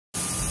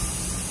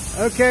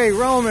Okay,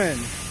 Roman.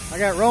 I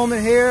got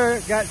Roman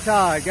here, got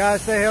Todd.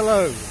 Guys, say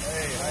hello.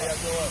 Hey, how y'all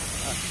doing?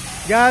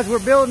 Guys, we're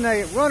building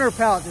a runner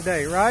pallet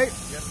today, right?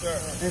 Yes, sir.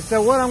 And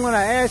so what I'm going to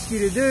ask you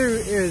to do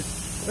is,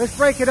 let's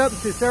break it up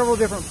into several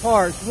different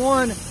parts.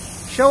 One,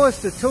 show us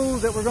the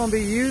tools that we're going to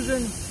be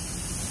using.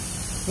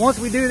 Once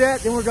we do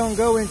that, then we're going to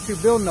go into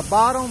building the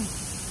bottom.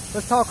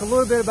 Let's talk a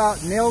little bit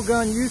about nail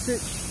gun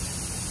usage.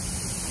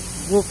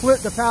 We'll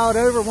flip the pallet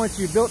over. Once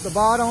you've built the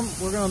bottom,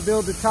 we're going to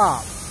build the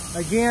top.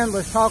 Again,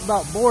 let's talk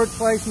about board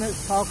placement,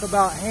 talk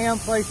about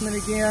hand placement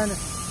again,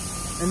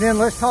 and then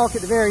let's talk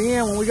at the very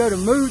end when we go to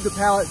move the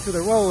pallet to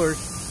the rollers.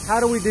 How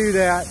do we do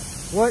that?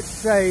 What's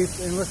safe?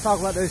 And let's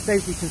talk about those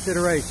safety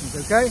considerations,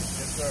 okay?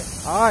 Yes,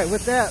 sir. All right,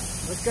 with that,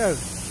 let's go.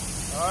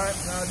 All right,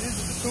 now these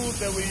are the tools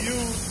that we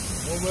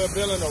use when we're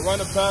building a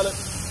runner pallet.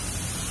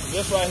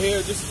 This right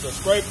here, this is a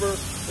scraper.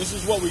 This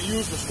is what we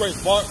use to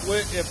scrape bark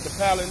with. If the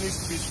pallet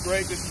needs to be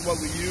scraped, this is what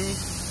we use.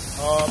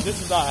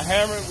 This is our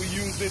hammer. We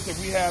use this if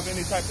we have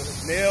any type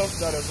of nails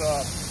that is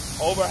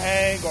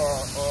overhang or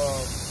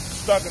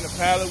stuck in the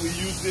pallet. We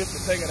use this to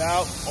take it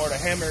out or to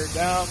hammer it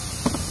down.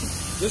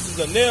 This is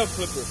a nail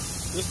clipper.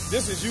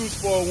 This is used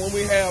for when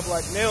we have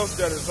like nails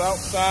that is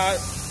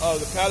outside of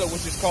the pallet,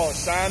 which is called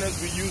shiners.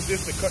 We use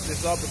this to cut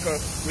this up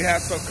because we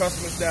have some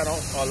customers that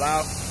don't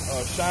allow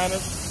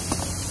shiners.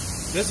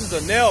 This is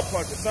a nail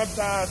puncher.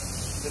 Sometimes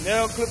the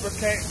nail clipper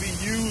can't be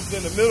used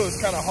in the middle.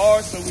 It's kind of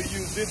hard, so we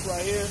use this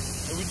right here.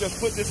 And we just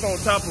put this on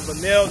top of a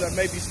nail that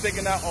may be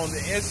sticking out on the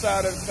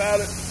inside of the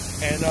pallet.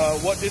 And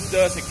what this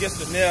does, it gets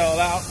the nail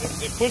out.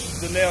 It pushes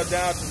the nail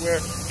down to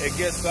where it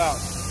gets out.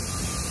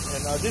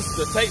 And this is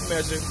a tape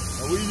measure.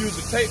 And we use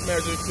a tape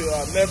measure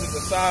to measure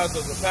the size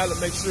of the pallet,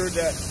 make sure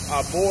that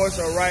our boards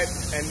are right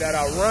and that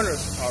our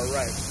runners are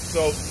right.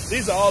 So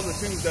these are all the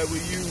tools that we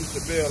use to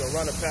build a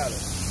runner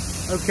pallet.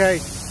 Okay.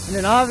 And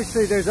then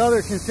obviously there's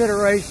other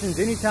considerations.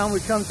 Anytime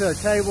we come to a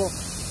table,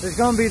 there's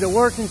going to be the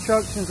work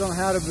instructions on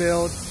how to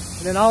build.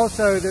 And then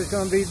also there's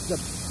going to be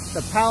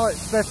the pallet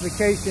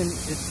specification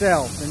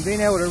itself. And being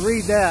able to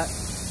read that,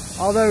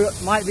 although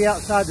it might be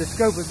outside the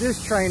scope of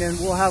this training,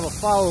 we'll have a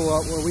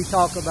follow-up where we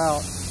talk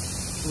about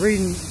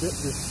reading the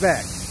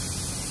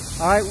specs.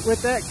 All right,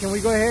 with that, can we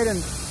go ahead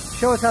and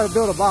show us how to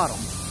build a bottom?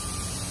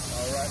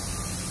 All right.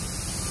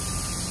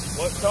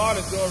 What Todd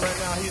is doing right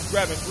now, he's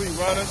grabbing 3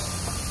 runners.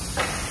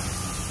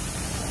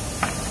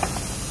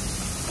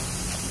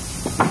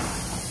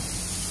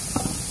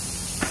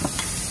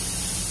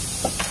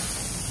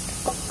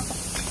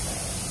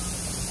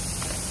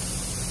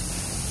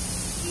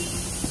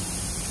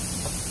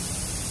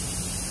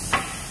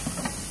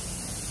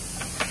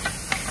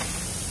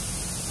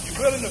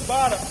 Building the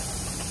bottom.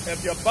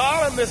 If your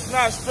bottom is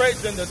not straight,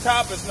 then the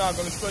top is not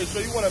going to straight. So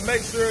you want to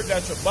make sure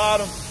that your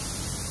bottom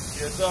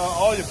is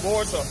all your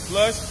boards are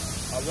flush,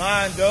 are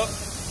lined up,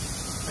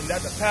 and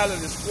that the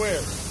pallet is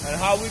square. And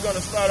how we're going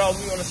to start off?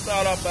 We're going to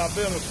start off by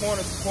building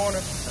corner to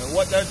corner, and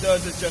what that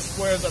does is just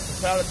squares up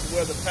the pallet to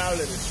where the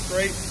pallet is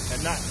straight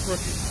and not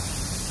crooked.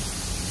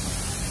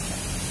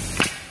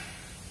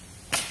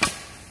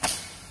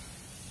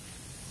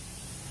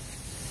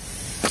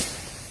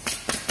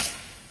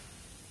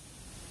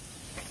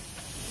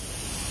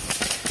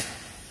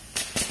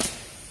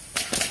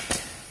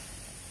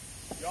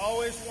 You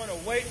always want to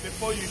wait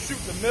before you shoot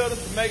the middle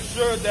to make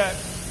sure that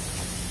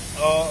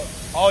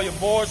all your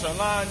boards are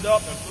lined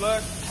up and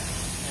flush,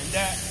 and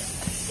that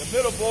the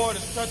middle board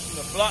is touching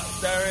the blocks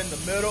that are in the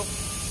middle.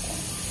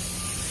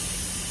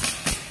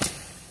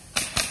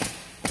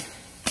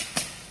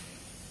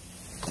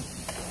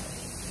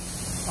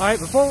 All right,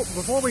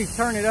 before we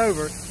turn it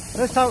over,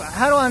 let's talk,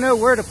 how do I know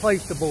where to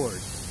place the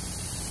boards?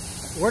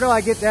 Where do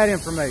I get that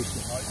information?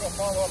 You're going to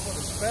follow up with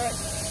a spec.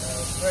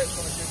 The spec's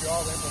going to give you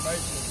all the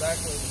information,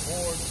 exactly the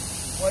board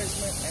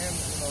placement and,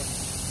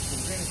 the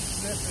really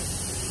specific,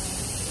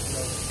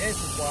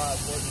 inches-wise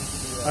what needs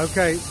to be at.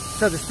 Okay,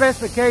 so the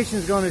specification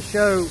is going to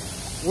show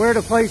where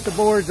to place the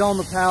boards on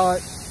the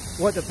pallet,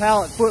 what the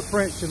pallet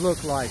footprint should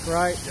look like,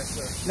 right? Yes,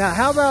 sir. Now,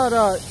 how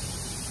about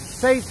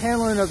safe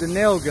handling of the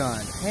nail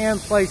gun, hand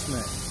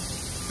placement?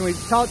 Can we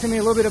talk to me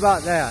a little bit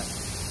about that?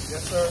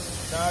 Yes, sir.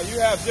 Now, you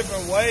have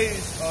different ways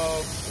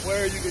of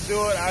where you can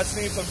do it. I've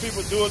seen some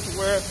people do it to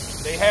where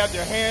they have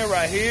their hand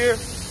right here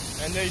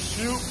and they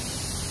shoot,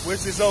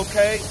 which is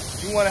okay.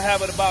 You want to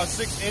have it about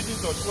 6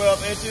 inches or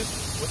 12 inches,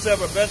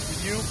 whichever best for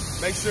you.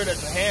 Make sure that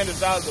the hand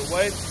is out of the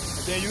way.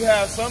 And then you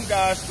have some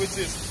guys, which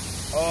is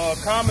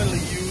commonly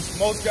used,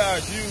 most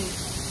guys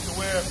use, to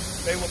where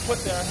they will put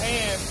their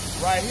hand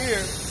right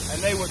here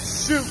and they would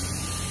shoot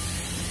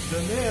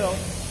the nail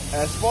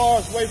as far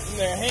away from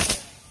their hand,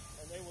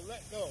 and they will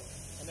let go.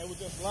 And they would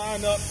just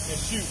line up and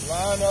shoot,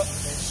 line up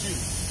and shoot.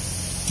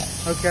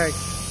 Okay.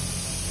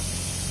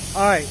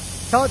 All right.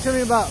 Talk to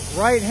me about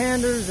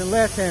right-handers and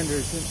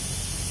left-handers.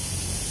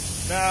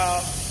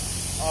 Now,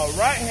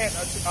 right-hand,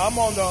 I'm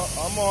on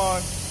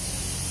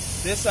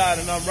this side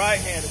and I'm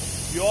right-handed.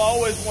 You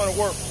always want to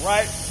work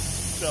right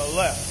to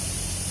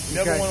left. You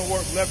never want to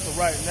work left to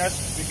right, and that's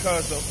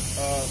because of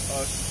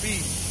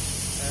speed.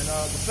 And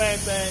the same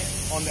thing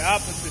on the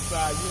opposite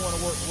side. You want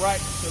to work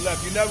right to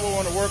left. You never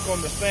want to work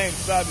on the same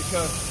side,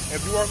 because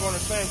if you work on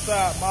the same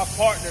side, my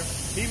partner,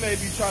 he may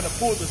be trying to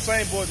pull the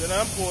same board that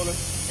I'm pulling,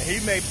 and he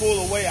may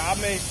pull away. I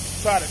may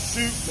try to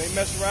shoot, may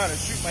mess around and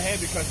shoot my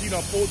hand because he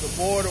done pulled the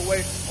board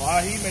away,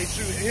 or he may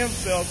shoot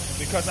himself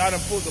because I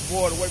done pulled the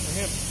board away from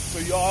him.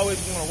 So you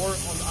always want to work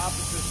on the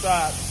opposite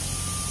side.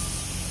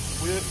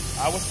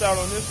 I would start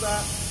on this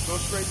side, go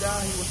straight down.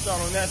 He would start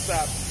on that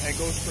side and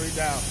go straight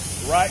down,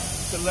 right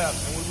to left.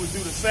 And we would do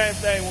the same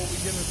thing when we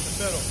get into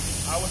the middle.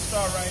 I would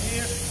start right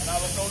here, and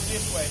I would go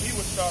this way. He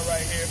would start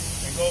right here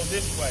and go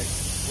this way,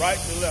 right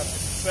to left.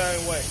 It's the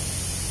same way.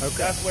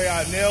 Okay. That's why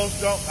our nail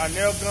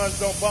guns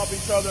don't bump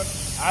each other.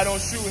 I don't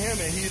shoot him,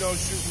 and he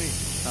don't shoot me.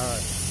 All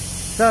right.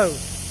 So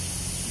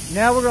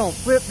now we're going to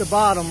flip the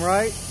bottom,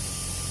 right?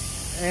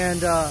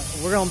 And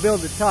we're going to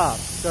build the top.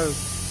 So.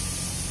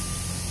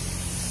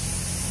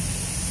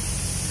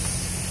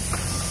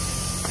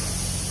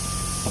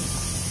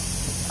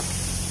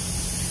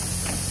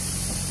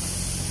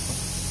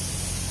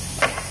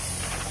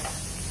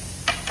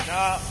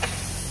 Now,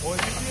 when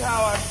you see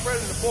how I spread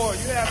the board,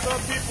 you have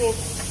some people,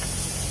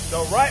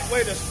 the right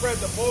way to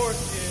spread the board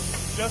is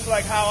just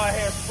like how I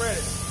have spread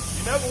it.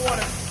 You never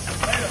want to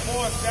lay the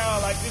board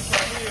down like this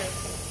right here,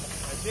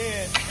 and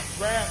then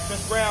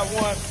just grab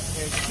one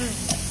and shoot.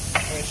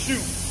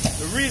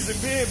 The reason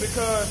being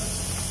because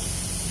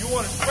you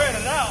want to spread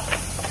it out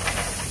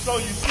so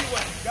you see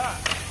what you got.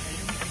 And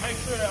you make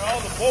sure that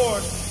all the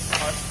boards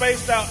are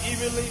spaced out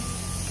evenly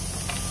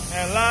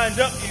and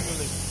lined up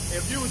evenly.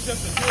 If you was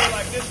just to do it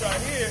like this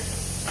right here,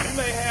 you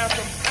may have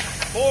some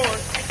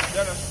boards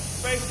that are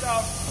spaced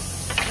out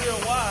real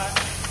wide,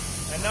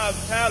 and now the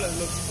pallet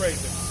looks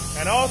crazy.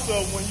 And also,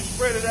 when you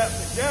spread it out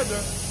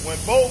together, when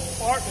both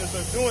partners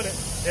are doing it,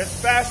 it's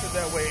faster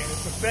that way, and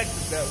it's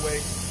effective that way.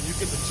 You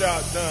get the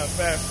job done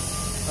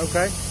faster.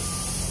 Okay.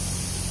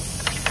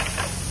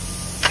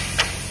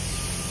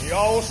 You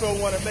also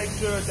want to make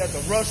sure that the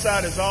rough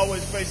side is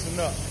always facing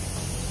up.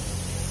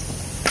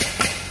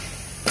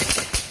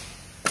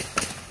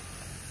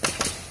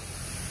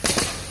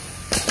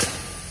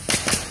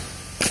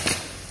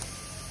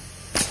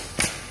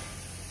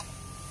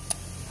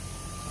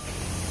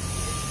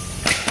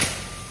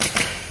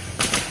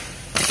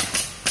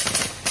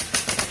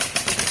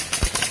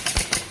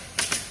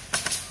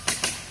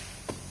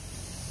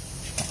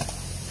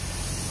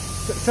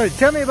 So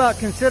tell me about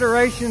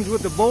considerations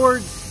with the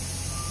boards,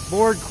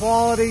 board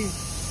quality,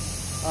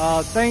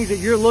 things that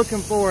you're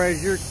looking for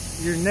as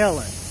you're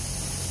nailing.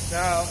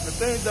 Now, the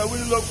things that we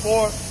look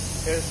for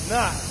is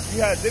knots.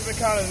 You have different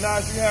kind of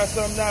knots. You have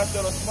some knots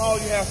that are small.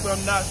 You have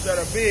some knots that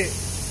are big.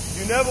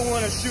 You never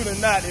want to shoot a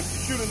knot. If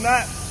you shoot a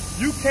knot,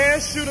 you can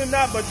shoot a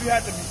knot, but you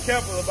have to be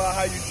careful about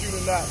how you shoot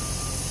a knot.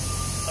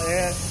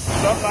 And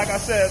something like I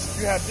said,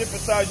 you have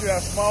different sizes. You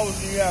have small ones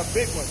and you have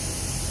big ones.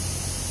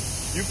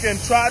 You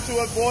can try to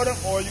avoid them,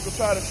 or you can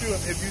try to shoot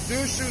them. If you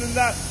do shoot a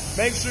knot,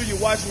 make sure you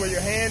watch where your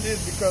hand is,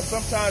 because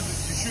sometimes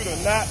if you shoot a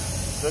knot,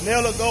 the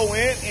nail will go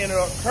in and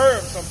it'll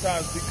curve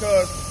sometimes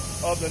because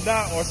of the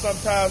knot, or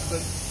sometimes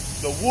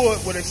the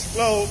wood would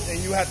explode and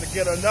you have to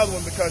get another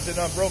one because it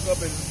done broke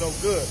up and it's no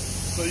good.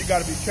 So you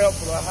got to be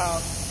careful of how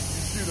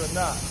you shoot a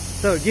knot.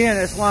 So again,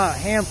 that's why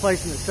hand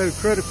placement is so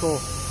critical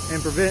in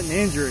preventing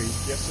injuries.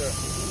 Yes, sir.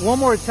 One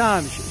more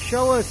time,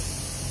 show us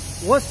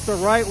what's the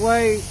right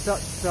way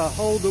to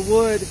hold the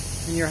wood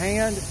in your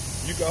hand?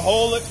 You can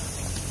hold it.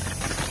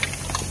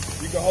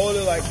 You can hold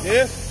it like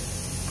this,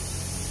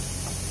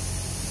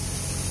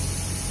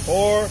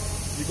 or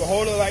you can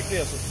hold it like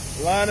this.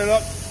 Line it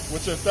up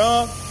with your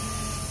thumb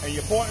and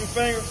your pointing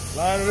finger.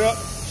 Line it up,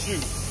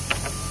 shoot.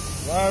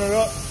 Line it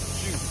up,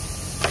 shoot.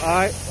 All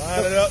right.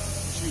 Line it up,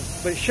 shoot.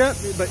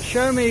 But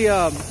show me.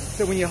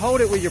 So when you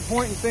hold it with your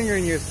pointing finger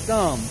and your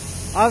thumb,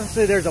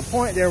 obviously there's a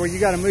point there where you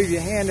got to move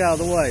your hand out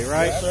of the way,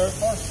 right? Yes, sir.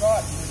 First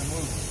shot, you need to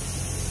move it.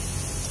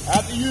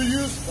 After you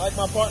use, like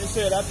my partner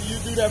said, after you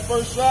do that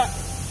first shot,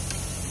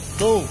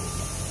 boom.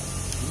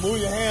 You move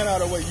your hand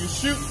out of the way. You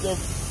shoot the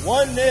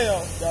one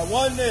nail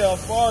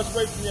far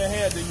away from your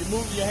hand, then you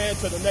move your hand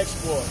to the next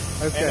board.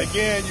 Okay. And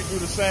again, you do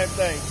the same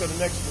thing to the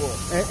next board.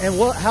 And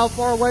how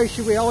far away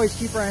should we always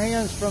keep our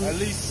hands from? At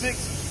least 6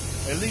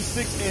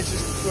 inches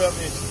to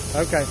 12 inches.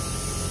 Okay.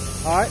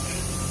 All right.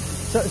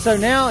 So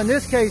now in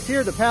this case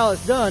here, the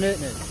pallet's done,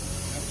 isn't it?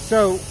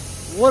 So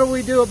what do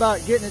we do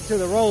about getting it to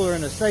the roller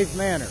in a safe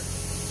manner?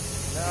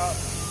 Now,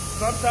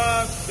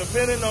 sometimes,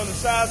 depending on the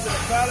size of the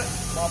pallet,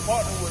 my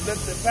partner would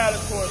lift the pallet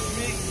towards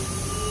me.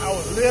 I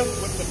would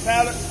lift with the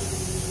pallet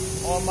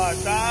on my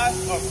thighs,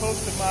 or close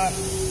to my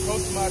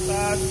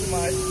thighs, to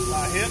my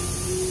hip.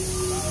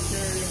 I'll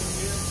carry it over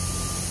here.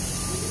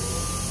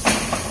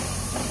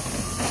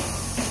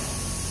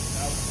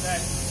 I would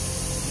stack it.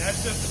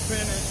 That's just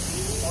depending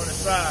on the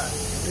size.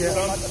 Yeah.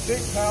 So like the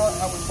big pallet,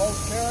 I would both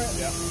carry it.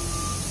 Yeah.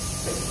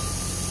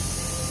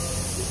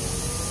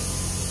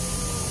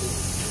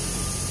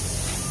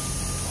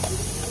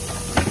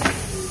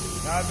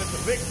 Now, if it's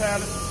a big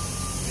pallet,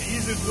 the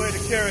easiest way to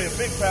carry a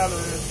big pallet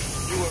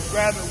is you would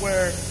grab it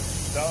where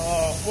the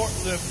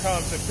forklift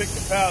comes and pick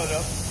the pallet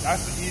up.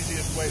 That's the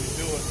easiest way to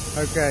do it.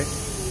 Okay.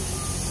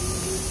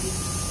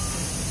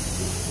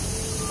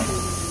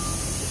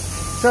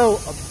 So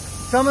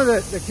some of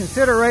the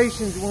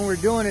considerations when we're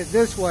doing it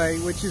this way,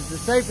 which is the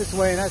safest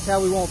way, and that's how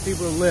we want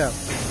people to lift.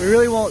 We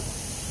really want,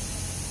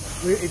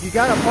 if you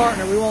got a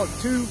partner, we want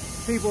 2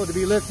 people to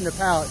be lifting the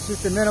pallets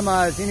just to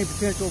minimize any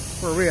potential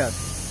for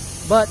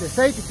risk. But the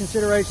safety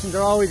considerations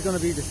are always going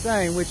to be the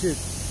same, which is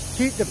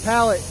keep the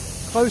pallet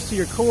close to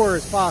your core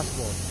as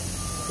possible.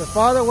 The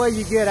farther away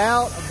you get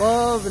out,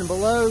 above and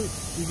below,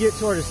 you get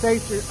toward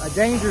a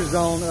danger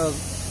zone of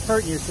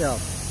hurting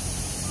yourself.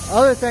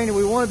 Other thing that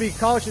we want to be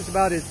cautious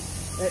about is,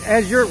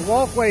 as your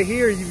walkway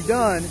here you've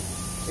done,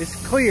 it's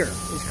clear,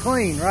 it's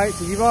clean, right?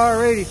 So you've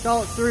already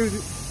thought through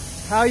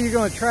how you're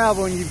going to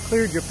travel and you've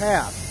cleared your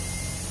path.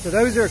 So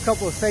those are a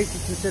couple of safety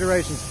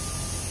considerations.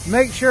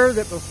 Make sure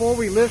that before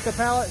we lift the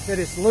pallet that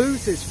it's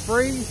loose, it's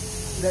free,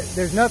 that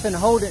there's nothing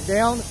holding it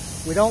down.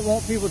 We don't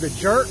want people to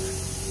jerk.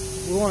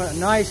 We want a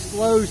nice,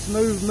 slow,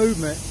 smooth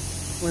movement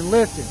when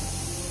lifting.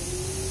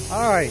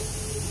 All right.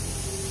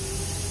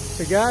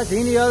 So guys,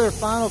 any other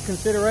final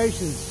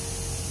considerations?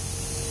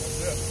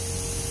 That's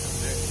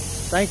it.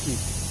 Thank you.